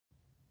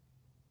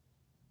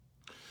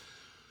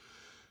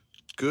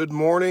Good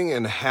morning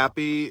and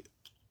happy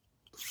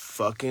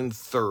fucking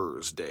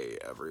Thursday,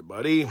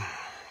 everybody. These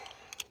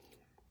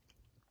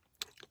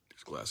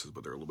glasses,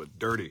 but they're a little bit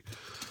dirty.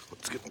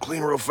 Let's get them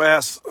clean real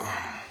fast.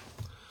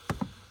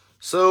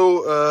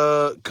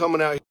 So,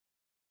 coming out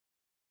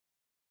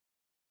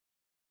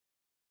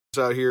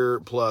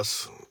here,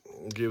 plus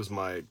gives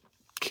my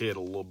kid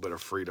a little bit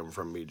of freedom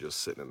from me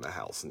just sitting in the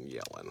house and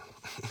yelling.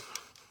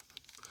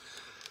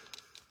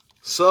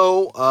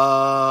 So,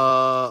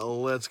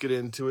 let's get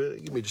into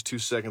it. Give me just 2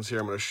 seconds here.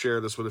 I'm going to share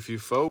this with a few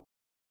folks.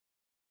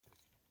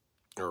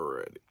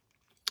 Alrighty.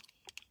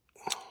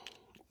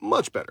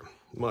 Much better.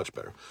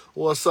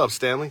 What's up,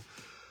 Stanley?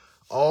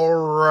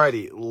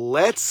 Alrighty.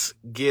 Let's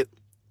get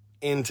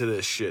into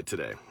this shit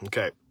today.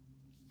 Okay.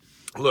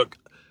 Look,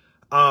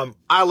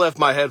 I left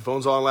my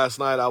headphones on last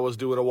night. I was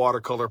doing a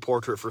watercolor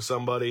portrait for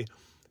somebody,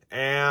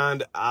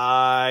 and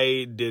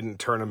I didn't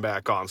turn them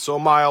back on. So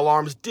my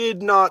alarms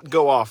did not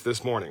go off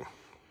this morning.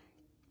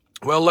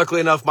 Well, luckily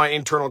enough, my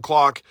internal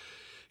clock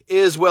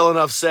is well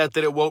enough set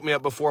that it woke me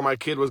up before my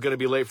kid was going to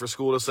be late for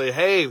school to say,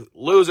 "Hey,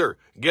 loser,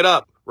 get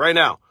up right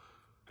now."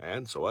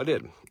 And so I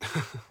did.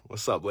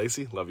 What's up,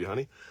 Lacey? Love you,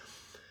 honey.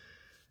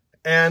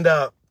 And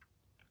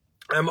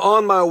I'm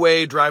on my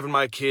way driving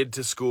my kid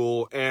to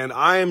school, and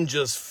I'm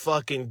just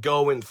fucking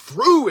going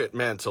through it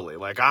mentally.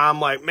 I'm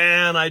like,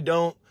 man, I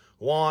don't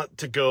want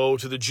to go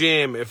to the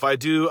gym. If I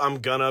do, I'm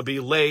gonna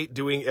be late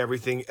doing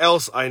everything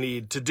else I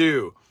need to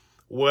do.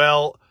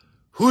 Well,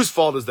 whose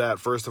fault is that,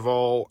 first of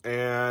all?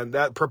 And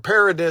that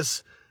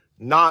preparedness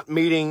not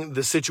meeting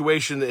the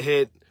situation that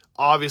hit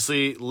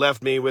obviously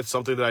left me with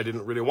something that I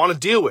didn't really want to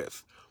deal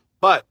with.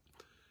 But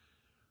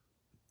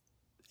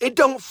it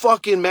don't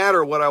fucking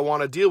matter what I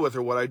want to deal with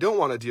or what I don't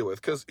want to deal with,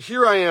 because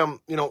here I am,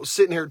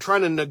 sitting here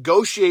trying to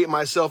negotiate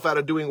myself out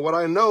of doing what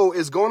I know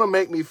is going to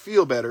make me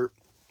feel better.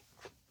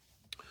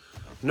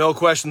 No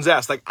questions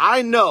asked.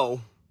 I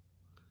know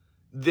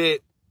that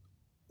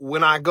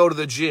when I go to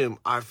the gym,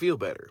 I feel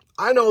better.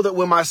 I know that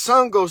when my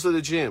son goes to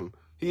the gym,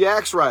 he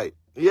acts right.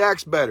 He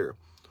acts better.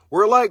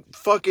 We're like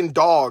fucking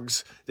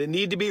dogs that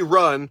need to be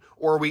run,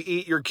 or we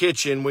eat your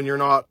kitchen when you're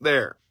not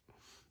there.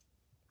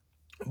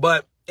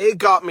 But it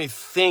got me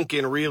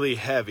thinking really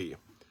heavy.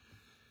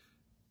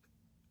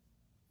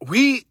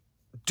 We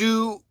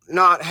do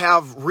not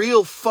have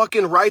real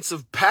fucking rites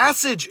of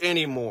passage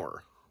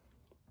anymore.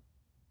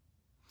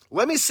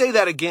 Let me say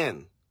that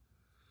again.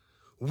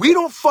 We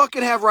don't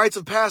fucking have rites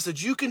of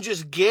passage. You can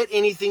just get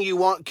anything you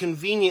want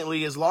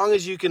conveniently as long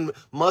as you can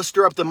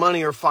muster up the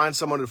money or find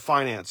someone to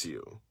finance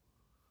you.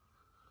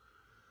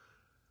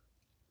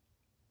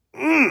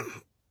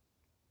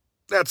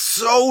 That's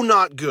so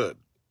not good.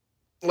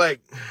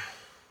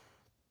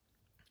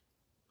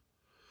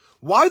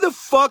 Why the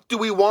fuck do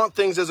we want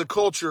things as a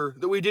culture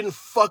that we didn't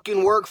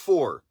fucking work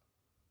for?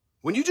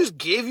 When you just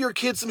give your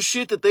kids some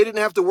shit that they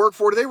didn't have to work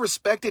for, do they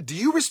respect it? Do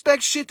you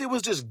respect shit that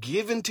was just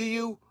given to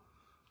you?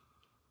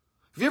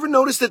 Have you ever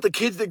noticed that the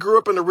kids that grew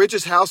up in the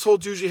richest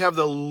households usually have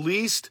the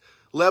least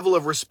level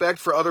of respect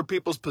for other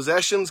people's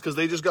possessions because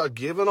they just got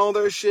given all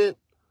their shit?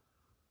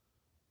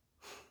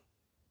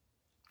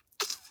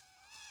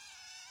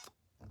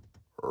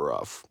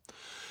 Rough.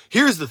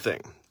 Here's the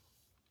thing.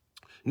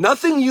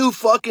 Nothing you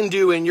fucking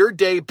do in your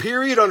day,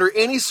 period, under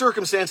any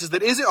circumstances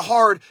that isn't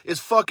hard is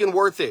fucking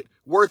worth it.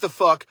 Worth a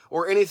fuck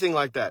or anything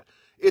like that.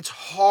 It's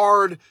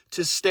hard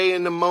to stay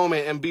in the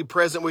moment and be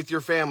present with your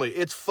family.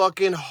 It's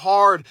fucking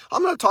hard.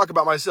 I'm going to talk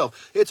about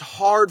myself. It's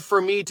hard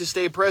for me to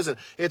stay present.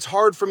 It's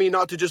hard for me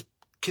not to just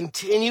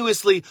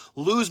continuously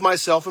lose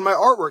myself in my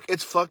artwork.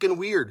 It's fucking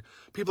weird.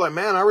 People are like,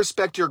 man, I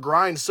respect your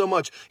grind so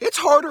much. It's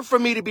harder for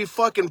me to be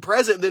fucking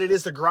present than it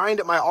is to grind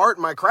at my art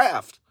and my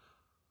craft.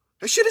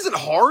 That shit isn't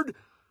hard.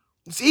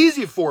 It's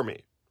easy for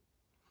me.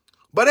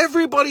 But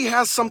everybody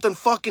has something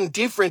fucking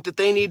different that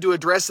they need to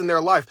address in their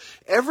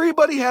life.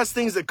 Everybody has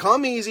things that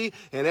come easy,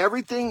 and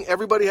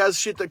everybody has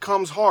shit that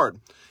comes hard.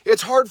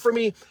 It's hard for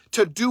me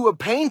to do a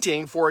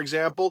painting, for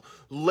example,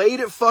 late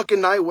at fucking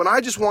night when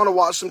I just want to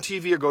watch some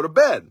TV or go to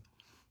bed.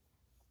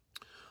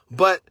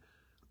 But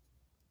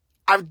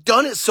I've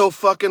done it so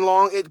fucking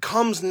long, it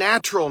comes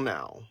natural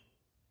now.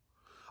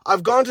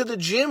 I've gone to the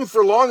gym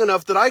for long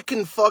enough that I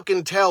can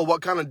fucking tell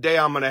what kind of day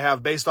I'm going to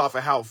have based off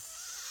of how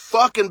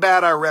fucking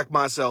bad I wreck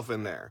myself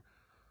in there.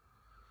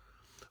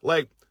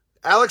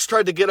 Alex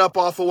tried to get up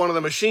off of one of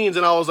the machines,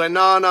 and I was like,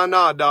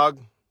 nah, dog.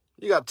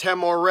 You got 10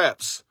 more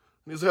reps.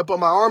 And he's like, but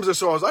my arms are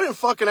sore. I didn't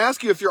fucking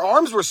ask you if your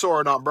arms were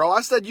sore or not, bro.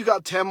 I said you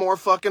got 10 more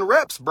fucking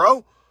reps,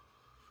 bro.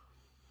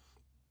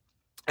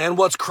 And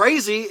what's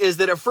crazy is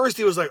that at first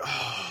he was like,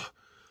 oh,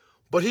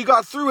 but he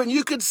got through, and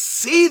you could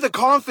see the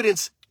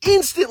confidence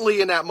instantly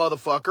in that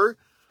motherfucker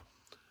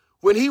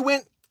when he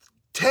went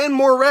 10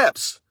 more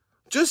reps.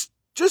 Just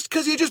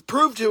because he just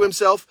proved to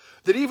himself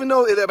that even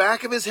though in the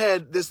back of his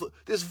head, this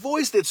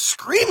voice that's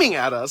screaming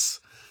at us,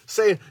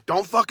 saying,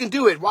 don't fucking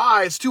do it.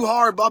 Why? It's too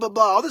hard, blah, blah,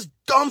 blah. All this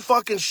dumb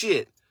fucking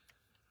shit.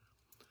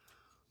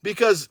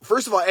 Because,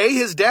 first of all, A,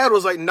 his dad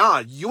was like,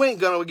 nah, you ain't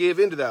gonna give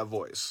into that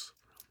voice.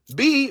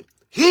 B,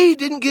 he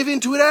didn't give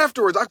into it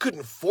afterwards. I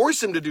couldn't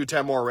force him to do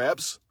 10 more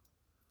reps.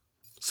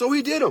 So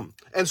he did them.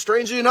 And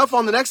strangely enough,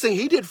 on the next thing,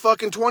 he did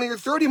fucking 20 or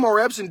 30 more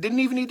reps and didn't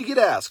even need to get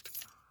asked.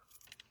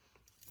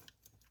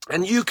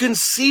 And you can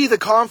see the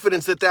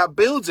confidence that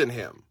builds in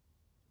him.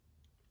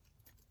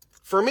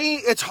 For me,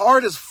 it's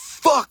hard as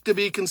fuck to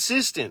be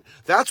consistent.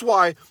 That's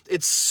why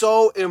it's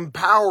so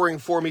empowering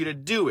for me to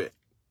do it.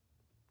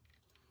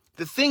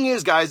 The thing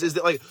is, guys, is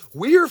that like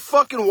we're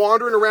fucking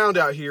wandering around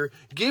out here,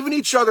 giving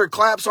each other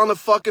claps on the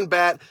fucking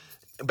back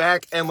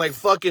and like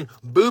fucking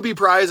booby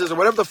prizes or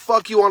whatever the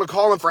fuck you want to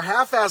call them for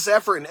half-ass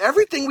effort in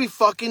everything we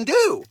fucking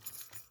do.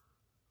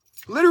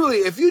 Literally,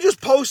 if you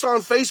just post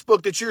on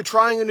Facebook that you're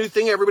trying a new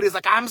thing, everybody's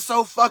like, I'm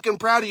so fucking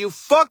proud of you.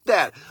 Fuck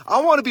that.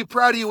 I want to be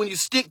proud of you when you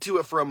stick to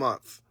it for a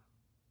month.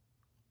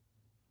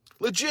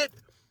 Legit,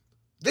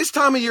 this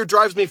time of year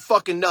drives me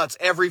fucking nuts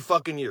every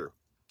fucking year.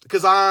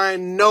 Because I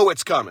know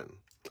it's coming.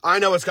 I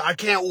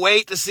can't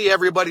wait to see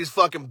everybody's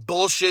fucking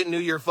bullshit New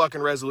Year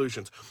fucking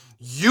resolutions.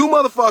 You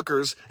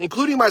motherfuckers,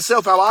 including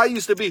myself, how I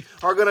used to be,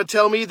 are going to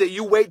tell me that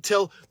you wait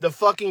till the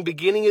fucking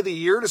beginning of the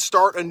year to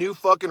start a new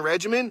fucking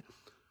regimen.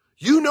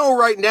 You know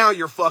right now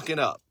you're fucking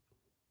up.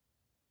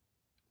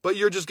 But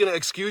you're just going to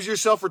excuse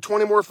yourself for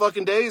 20 more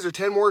fucking days or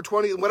 10 more,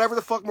 20, whatever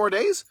the fuck more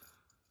days?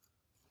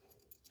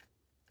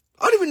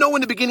 I don't even know when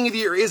the beginning of the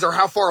year is or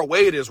how far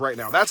away it is right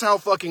now. That's how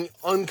fucking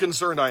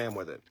unconcerned I am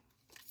with it.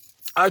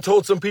 I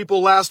told some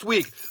people last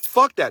week,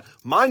 fuck that.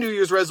 My New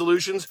Year's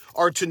resolutions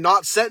are to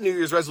not set New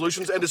Year's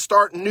resolutions and to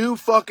start new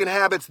fucking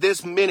habits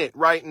this minute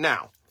right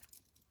now.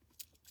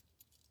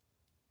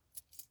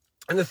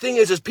 And the thing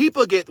is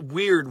people get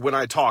weird when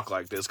I talk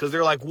like this because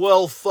they're like,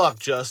 well, fuck,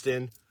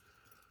 Justin.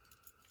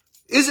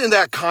 Isn't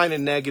that kind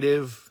of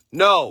negative?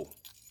 No,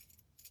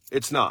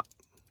 it's not.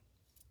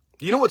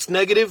 You know what's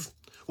negative?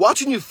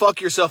 Watching you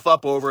fuck yourself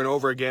up over and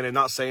over again and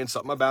not saying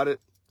something about it.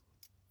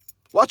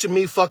 Watching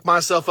me fuck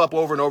myself up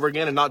over and over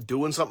again and not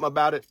doing something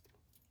about it.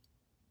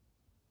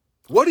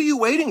 What are you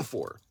waiting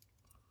for?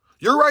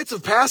 Your rites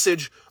of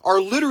passage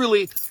are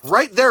literally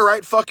right there,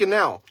 right fucking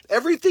now.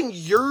 Everything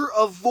you're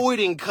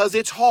avoiding because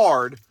it's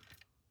hard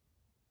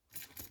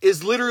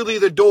is literally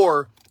the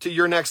door to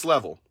your next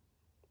level.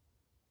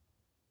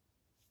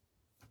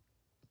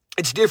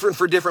 It's different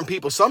for different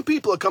people. Some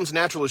people, it comes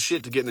natural as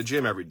shit to get in the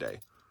gym every day.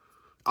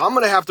 I'm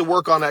going to have to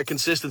work on that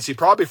consistency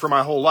probably for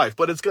my whole life,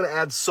 but it's going to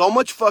add so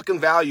much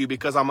fucking value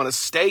because I'm going to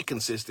stay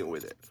consistent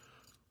with it.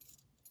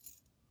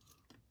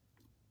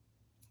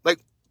 Like,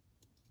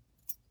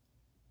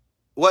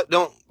 what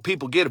don't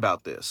people get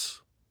about this?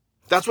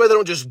 That's why they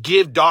don't just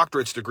give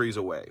doctorate degrees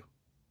away.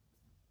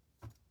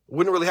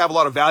 Wouldn't really have a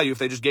lot of value if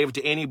they just gave it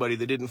to anybody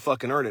that didn't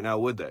fucking earn it now,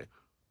 would they?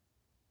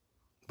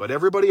 But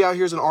everybody out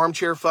here is an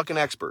armchair fucking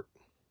expert.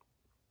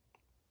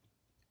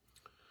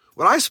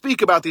 When I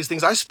speak about these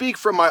things, I speak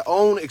from my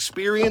own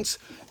experience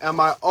and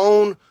my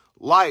own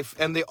life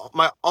and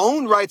my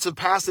own rites of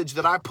passage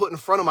that I put in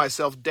front of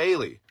myself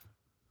daily.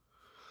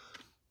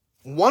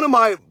 One of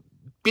my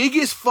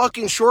biggest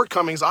fucking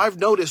shortcomings I've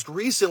noticed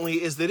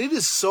recently is that it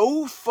is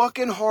so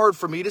fucking hard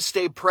for me to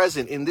stay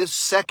present in this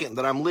second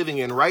that I'm living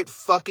in right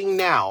fucking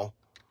now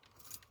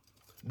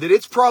that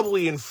it's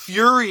probably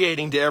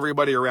infuriating to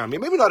everybody around me.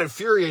 Maybe not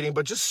infuriating,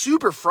 but just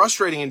super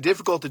frustrating and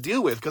difficult to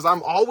deal with because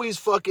I'm always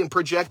fucking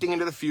projecting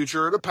into the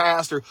future or the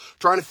past or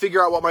trying to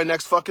figure out what my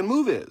next fucking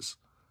move is.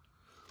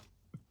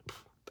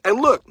 And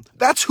look,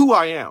 that's who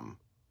I am.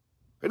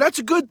 And that's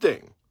a good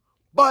thing.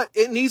 But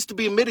it needs to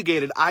be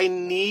mitigated. I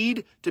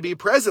need to be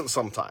present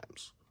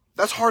sometimes.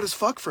 That's hard as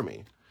fuck for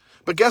me.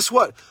 But guess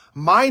what?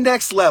 My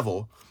next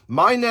level,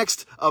 my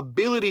next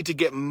ability to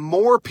get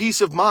more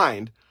peace of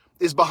mind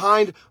is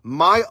behind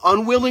my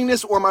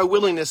unwillingness or my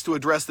willingness to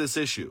address this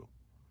issue.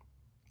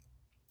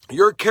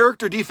 Your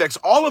character defects,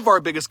 all of our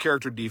biggest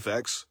character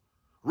defects,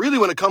 really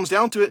when it comes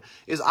down to it,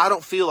 is I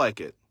don't feel like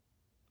it.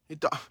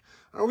 I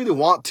don't really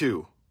want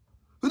to.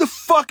 Who the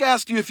fuck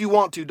asked you if you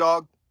want to,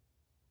 dog?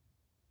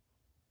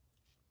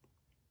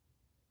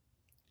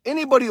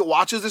 Anybody that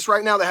watches this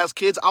right now that has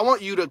kids, I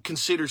want you to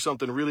consider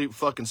something really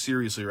fucking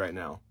seriously right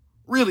now.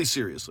 Really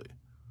seriously.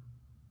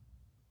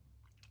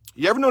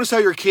 You ever notice how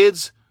your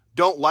kids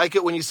don't like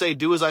it when you say,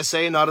 do as I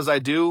say, not as I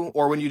do,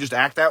 or when you just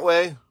act that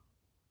way? Do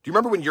you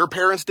remember when your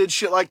parents did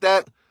shit like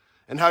that?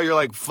 And how you're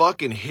like,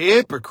 fucking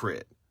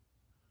hypocrite.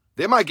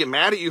 They might get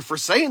mad at you for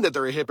saying that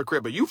they're a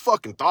hypocrite, but you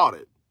fucking thought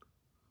it.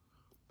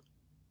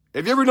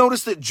 Have you ever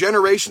noticed that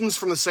generations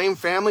from the same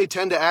family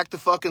tend to act the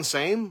fucking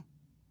same?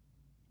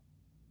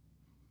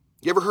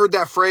 You ever heard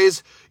that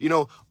phrase,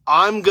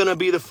 I'm going to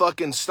be the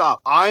fucking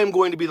stop. I am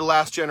going to be the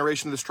last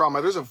generation of this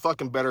trauma. There's a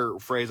fucking better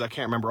phrase. I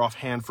can't remember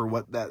offhand for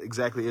what that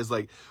exactly is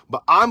like,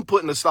 but I'm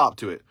putting a stop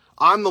to it.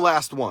 I'm the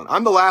last one.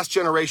 I'm the last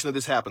generation that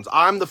this happens.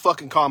 I'm the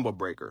fucking combo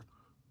breaker.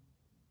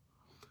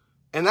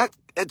 And that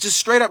just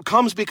straight up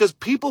comes because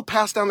people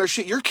pass down their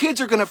shit. Your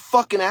kids are going to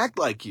fucking act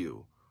like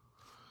you.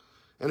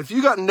 And if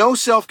you got no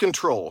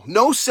self-control,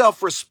 no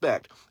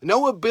self-respect,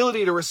 no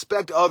ability to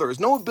respect others,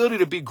 no ability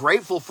to be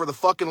grateful for the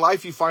fucking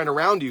life you find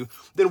around you,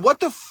 then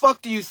what the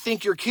fuck do you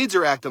think your kids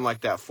are acting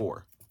like that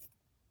for?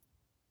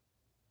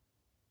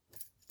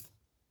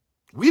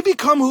 We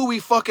become who we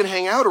fucking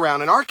hang out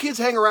around, and our kids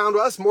hang around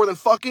us more than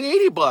fucking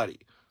anybody.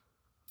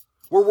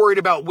 We're worried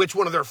about which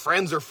one of their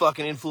friends are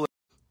fucking influenced.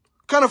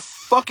 What kind of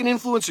fucking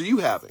influence are you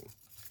having?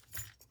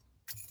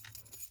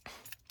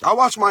 I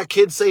watched my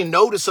kid say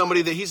no to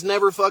somebody that he's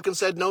never fucking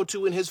said no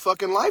to in his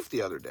fucking life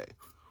the other day.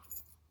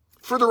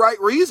 For the right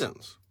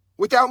reasons.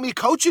 Without me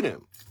coaching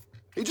him.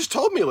 He just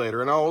told me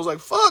later, and I was like,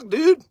 fuck,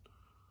 dude.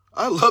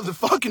 I love the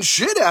fucking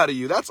shit out of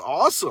you. That's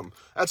awesome.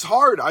 That's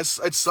hard.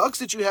 It sucks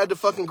that you had to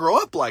fucking grow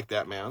up like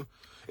that, man.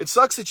 It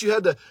sucks that you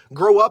had to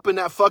grow up in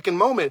that fucking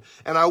moment.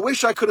 And I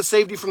wish I could have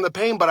saved you from the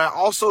pain, but I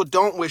also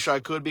don't wish I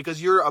could,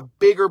 because you're a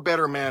bigger,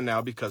 better man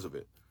now because of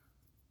it.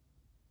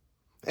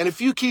 And if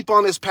you keep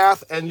on this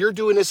path and you're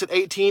doing this at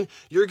 18,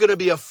 you're going to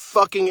be a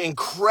fucking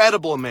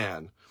incredible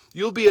man.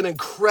 You'll be an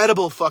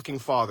incredible fucking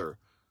father.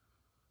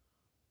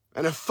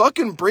 And it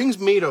fucking brings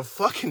me to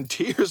fucking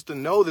tears to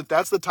know that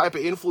that's the type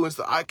of influence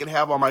that I can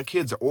have on my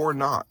kids or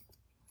not.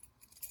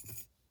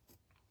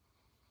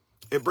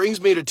 It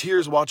brings me to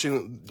tears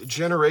watching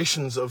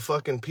generations of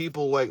fucking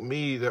people like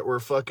me that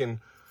were fucking,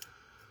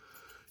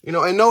 you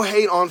know, and no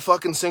hate on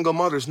fucking single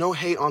mothers. No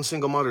hate on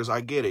single mothers. I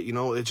get it. You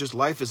know, it's just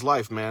life is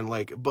life, man.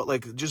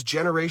 But just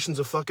generations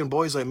of fucking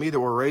boys like me that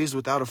were raised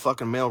without a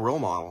fucking male role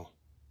model.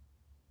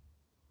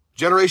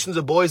 Generations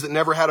of boys that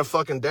never had a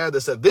fucking dad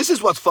that said, this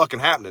is what's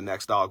fucking happening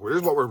next, dog.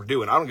 Here's what we're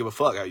doing. I don't give a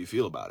fuck how you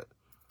feel about it.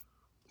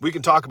 We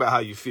can talk about how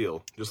you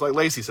feel. Just like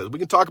Lacey says, we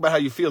can talk about how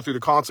you feel through the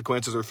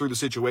consequences or through the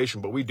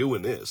situation, but we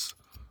doing this.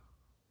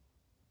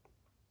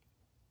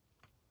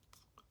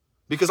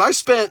 Because I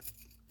spent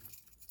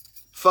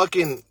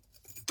fucking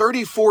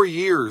 34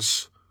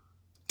 years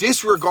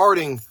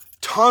disregarding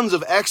tons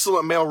of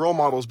excellent male role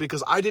models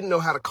because I didn't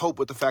know how to cope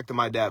with the fact that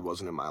my dad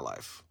wasn't in my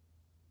life.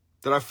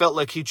 That I felt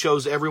like he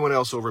chose everyone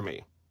else over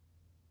me.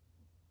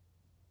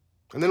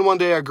 And then one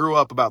day I grew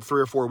up about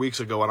 3 or 4 weeks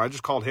ago and I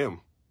just called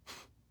him.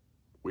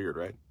 Weird,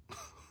 right?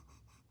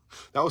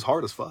 That was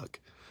hard as fuck.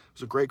 It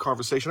was a great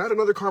conversation. I had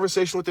another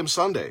conversation with him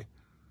Sunday.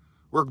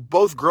 We're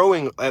both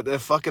growing at a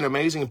fucking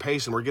amazing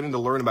pace and we're getting to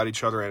learn about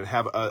each other and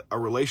have a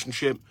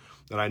relationship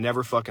that I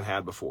never fucking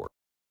had before.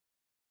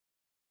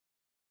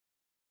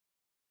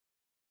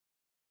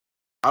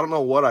 I don't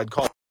know what I'd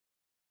call it.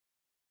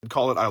 I'd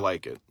call it I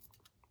like it.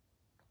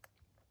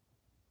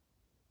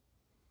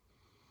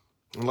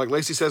 And like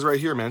Lacey says right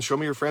here, man, show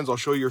me your friends, I'll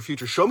show you your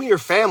future. Show me your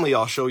family,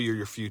 I'll show you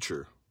your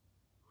future.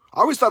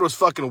 I always thought it was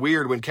fucking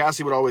weird when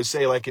Cassie would always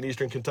say, like in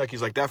Eastern Kentucky,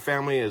 he's like, that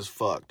family is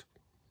fucked.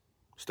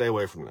 Stay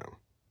away from them.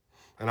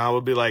 And I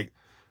would be like,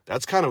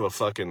 that's kind of a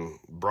fucking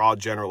broad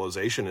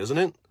generalization, isn't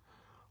it?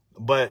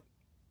 But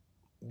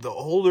the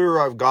older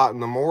I've gotten,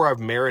 the more I've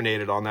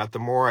marinated on that, the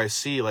more I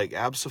see, like,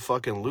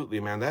 abso-fucking-lutely,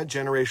 man, that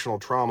generational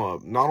trauma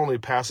not only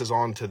passes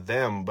on to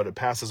them, but it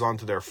passes on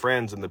to their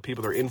friends and the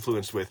people they're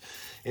influenced with,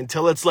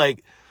 until it's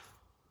like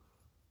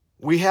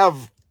we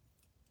have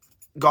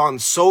gone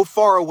so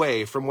far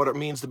away from what it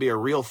means to be a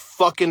real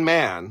fucking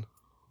man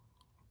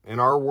in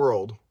our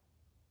world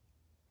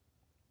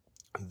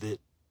that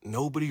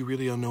nobody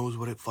really knows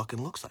what it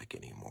fucking looks like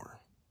anymore.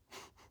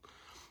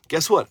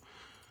 Guess what?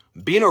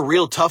 Being a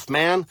real tough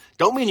man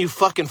don't mean you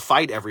fucking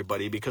fight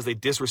everybody because they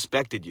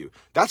disrespected you.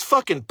 That's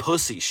fucking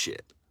pussy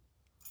shit.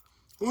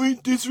 Oh, he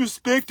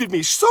disrespected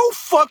me. So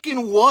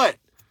fucking what?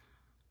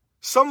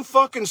 Some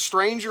fucking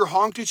stranger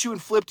honked at you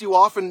and flipped you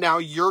off and now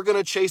you're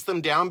gonna chase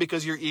them down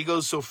because your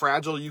ego's so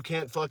fragile you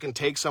can't fucking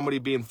take somebody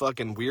being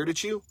fucking weird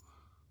at you?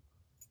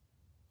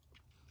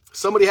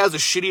 Somebody has a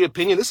shitty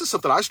opinion. This is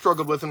something I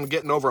struggled with and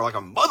getting over like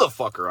a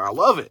motherfucker. I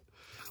love it.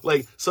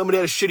 Like, somebody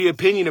had a shitty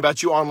opinion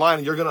about you online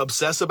and you're going to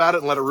obsess about it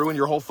and let it ruin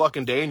your whole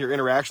fucking day and your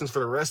interactions for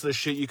the rest of the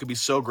shit you could be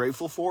so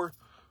grateful for?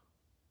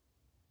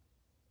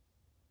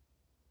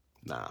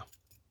 Nah,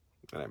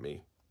 that ain't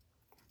me.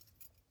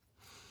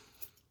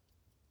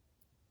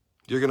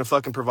 You're going to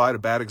fucking provide a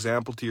bad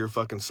example to your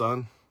fucking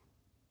son?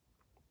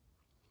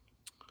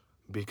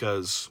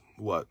 Because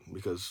what?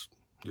 Because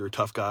you're a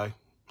tough guy?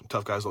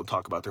 Tough guys don't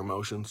talk about their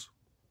emotions.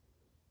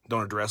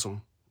 Don't address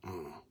them.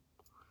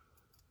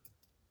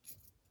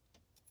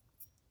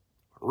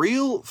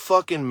 Real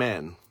fucking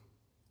men.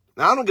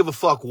 Now, I don't give a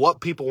fuck what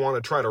people want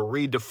to try to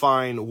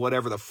redefine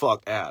whatever the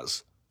fuck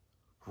as.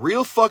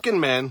 Real fucking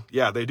men.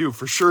 Yeah, they do.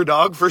 For sure,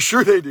 dog. For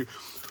sure they do.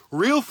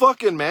 Real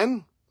fucking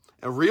men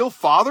and real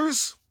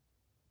fathers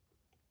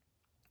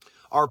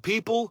are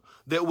people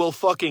that will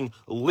fucking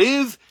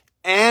live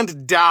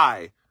and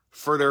die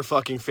for their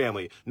fucking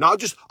family. Not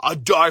just, I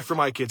die for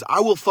my kids.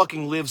 I will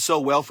fucking live so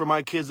well for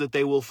my kids that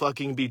they will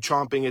fucking be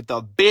chomping at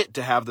the bit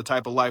to have the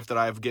type of life that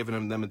I have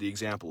given them the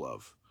example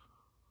of.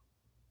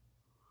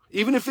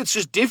 Even if it's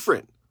just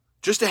different,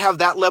 just to have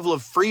that level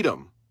of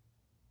freedom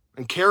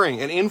and caring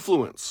and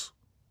influence.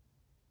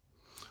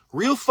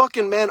 Real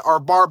fucking men are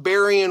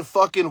barbarian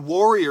fucking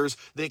warriors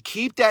that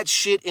keep that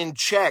shit in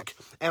check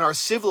and are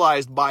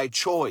civilized by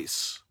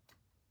choice.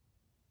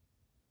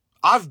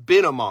 I've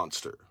been a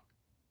monster,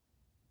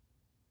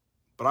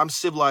 but I'm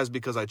civilized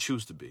because I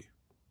choose to be.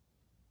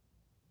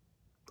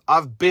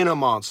 I've been a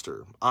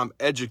monster. I'm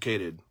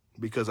educated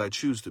because I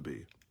choose to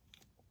be.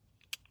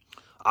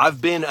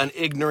 I've been an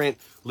ignorant,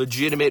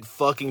 legitimate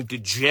fucking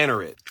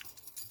degenerate.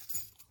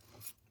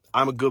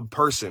 I'm a good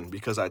person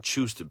because I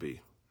choose to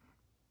be.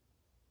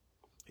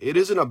 It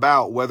isn't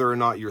about whether or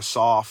not you're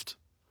soft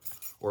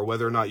or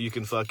whether or not you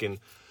can fucking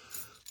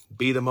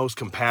be the most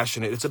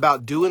compassionate. It's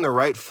about doing the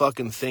right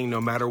fucking thing no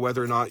matter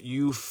whether or not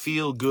you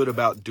feel good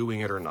about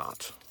doing it or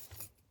not.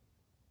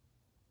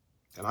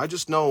 And I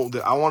just know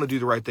that I want to do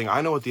the right thing.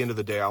 I know at the end of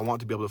the day, I want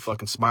to be able to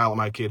fucking smile at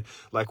my kid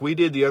like we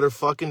did the other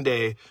fucking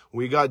day.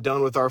 We got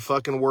done with our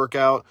fucking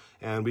workout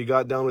and we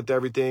got done with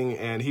everything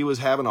and he was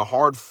having a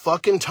hard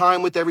fucking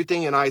time with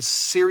everything. And I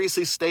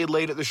seriously stayed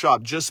late at the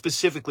shop just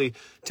specifically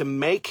to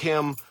make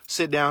him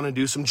sit down and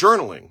do some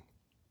journaling.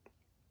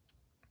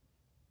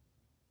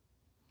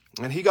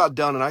 And he got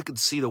done and I could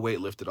see the weight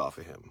lifted off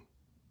of him.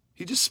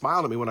 He just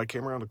smiled at me when I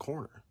came around the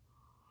corner.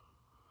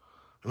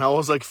 And I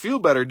was like, feel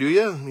better, do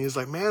you? And he's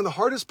like, man, the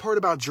hardest part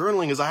about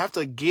journaling is I have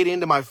to get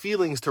into my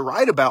feelings to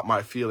write about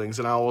my feelings.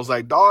 And I was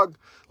like, dog,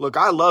 look,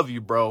 I love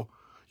you, bro.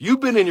 You've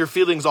been in your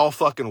feelings all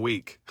fucking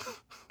week.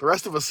 The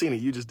rest of us seen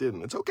it. You just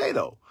didn't. It's okay,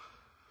 though.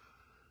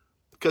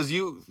 Because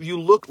you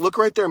look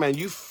right there, man.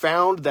 You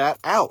found that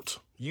out.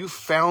 You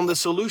found the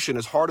solution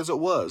as hard as it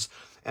was.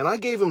 And I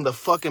gave him the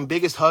fucking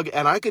biggest hug,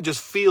 and I could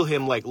just feel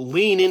him, like,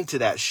 lean into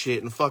that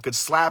shit and fucking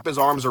slap his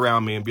arms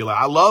around me and be like,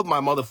 I love my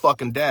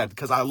motherfucking dad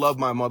because I love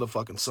my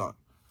motherfucking son.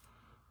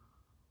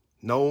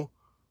 No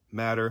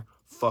matter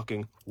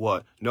fucking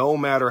what. No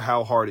matter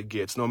how hard it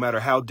gets. No matter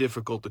how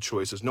difficult the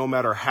choice is. No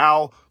matter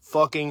how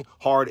fucking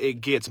hard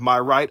it gets. My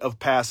rite of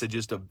passage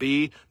is to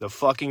be the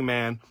fucking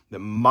man that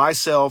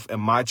myself and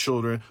my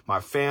children,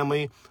 my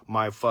family,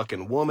 my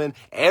fucking woman,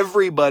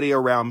 everybody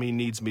around me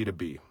needs me to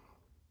be.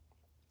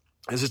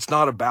 Is it's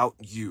not about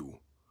you.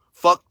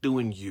 Fuck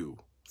doing you.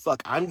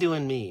 Fuck, I'm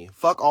doing me.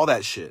 Fuck all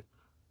that shit.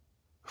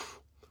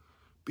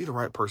 Be the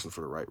right person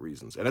for the right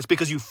reasons. And it's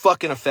because you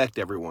fucking affect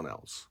everyone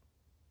else.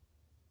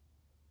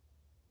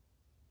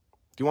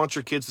 Do you want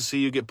your kids to see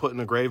you get put in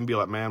a grave and be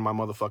like, man, my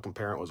motherfucking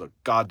parent was a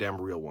goddamn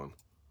real one?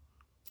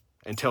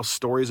 And tell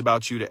stories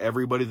about you to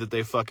everybody that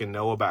they fucking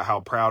know about how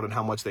proud and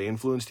how much they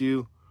influenced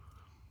you?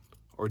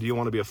 Or do you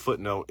want to be a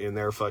footnote in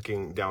their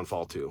fucking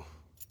downfall too?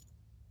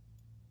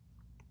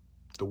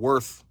 The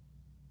worth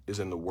is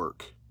in the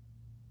work.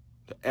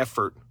 The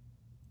effort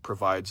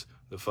provides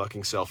the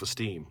fucking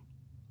self-esteem.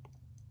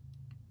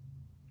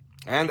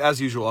 And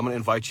as usual, I'm going to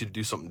invite you to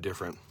do something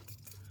different.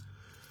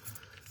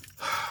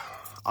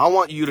 I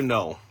want you to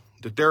know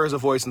that there is a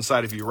voice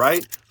inside of you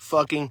right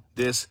fucking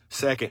this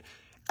second.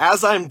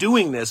 As I'm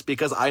doing this,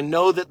 because I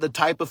know that the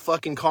type of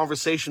fucking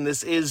conversation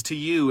this is to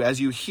you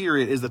as you hear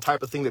it is the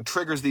type of thing that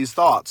triggers these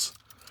thoughts.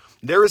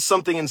 There is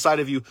something inside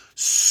of you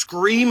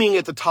screaming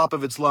at the top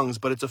of its lungs,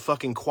 but it's a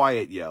fucking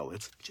quiet yell.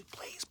 It's,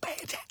 please pay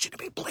attention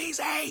to me, please,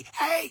 hey.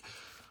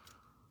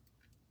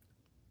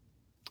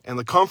 And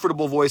the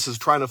comfortable voice is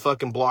trying to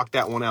fucking block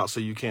that one out so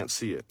you can't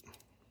see it.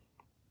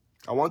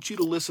 I want you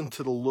to listen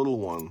to the little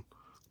one,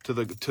 to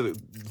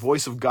the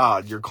voice of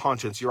God, your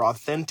conscience, your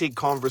authentic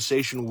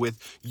conversation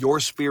with your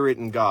spirit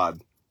and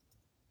God,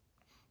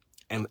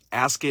 and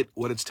ask it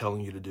what it's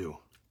telling you to do.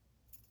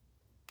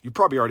 You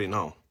probably already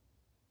know.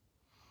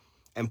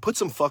 And put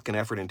some fucking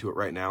effort into it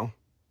right now.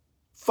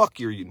 Fuck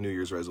your New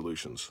Year's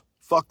resolutions.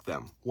 Fuck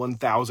them.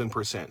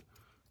 1,000%.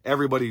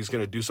 Everybody's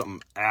going to do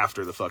something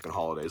after the fucking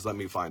holidays. Let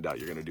me find out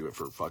you're going to do it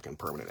for fucking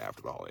permanent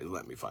after the holidays.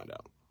 Let me find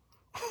out.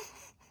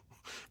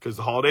 Because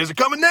the holidays are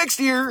coming next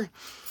year.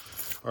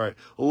 All right.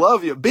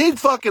 Love you. Big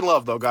fucking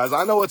love, though, guys.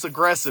 I know it's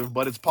aggressive,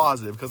 but it's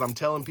positive because I'm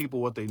telling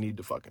people what they need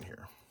to fucking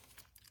hear.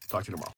 Talk to you tomorrow.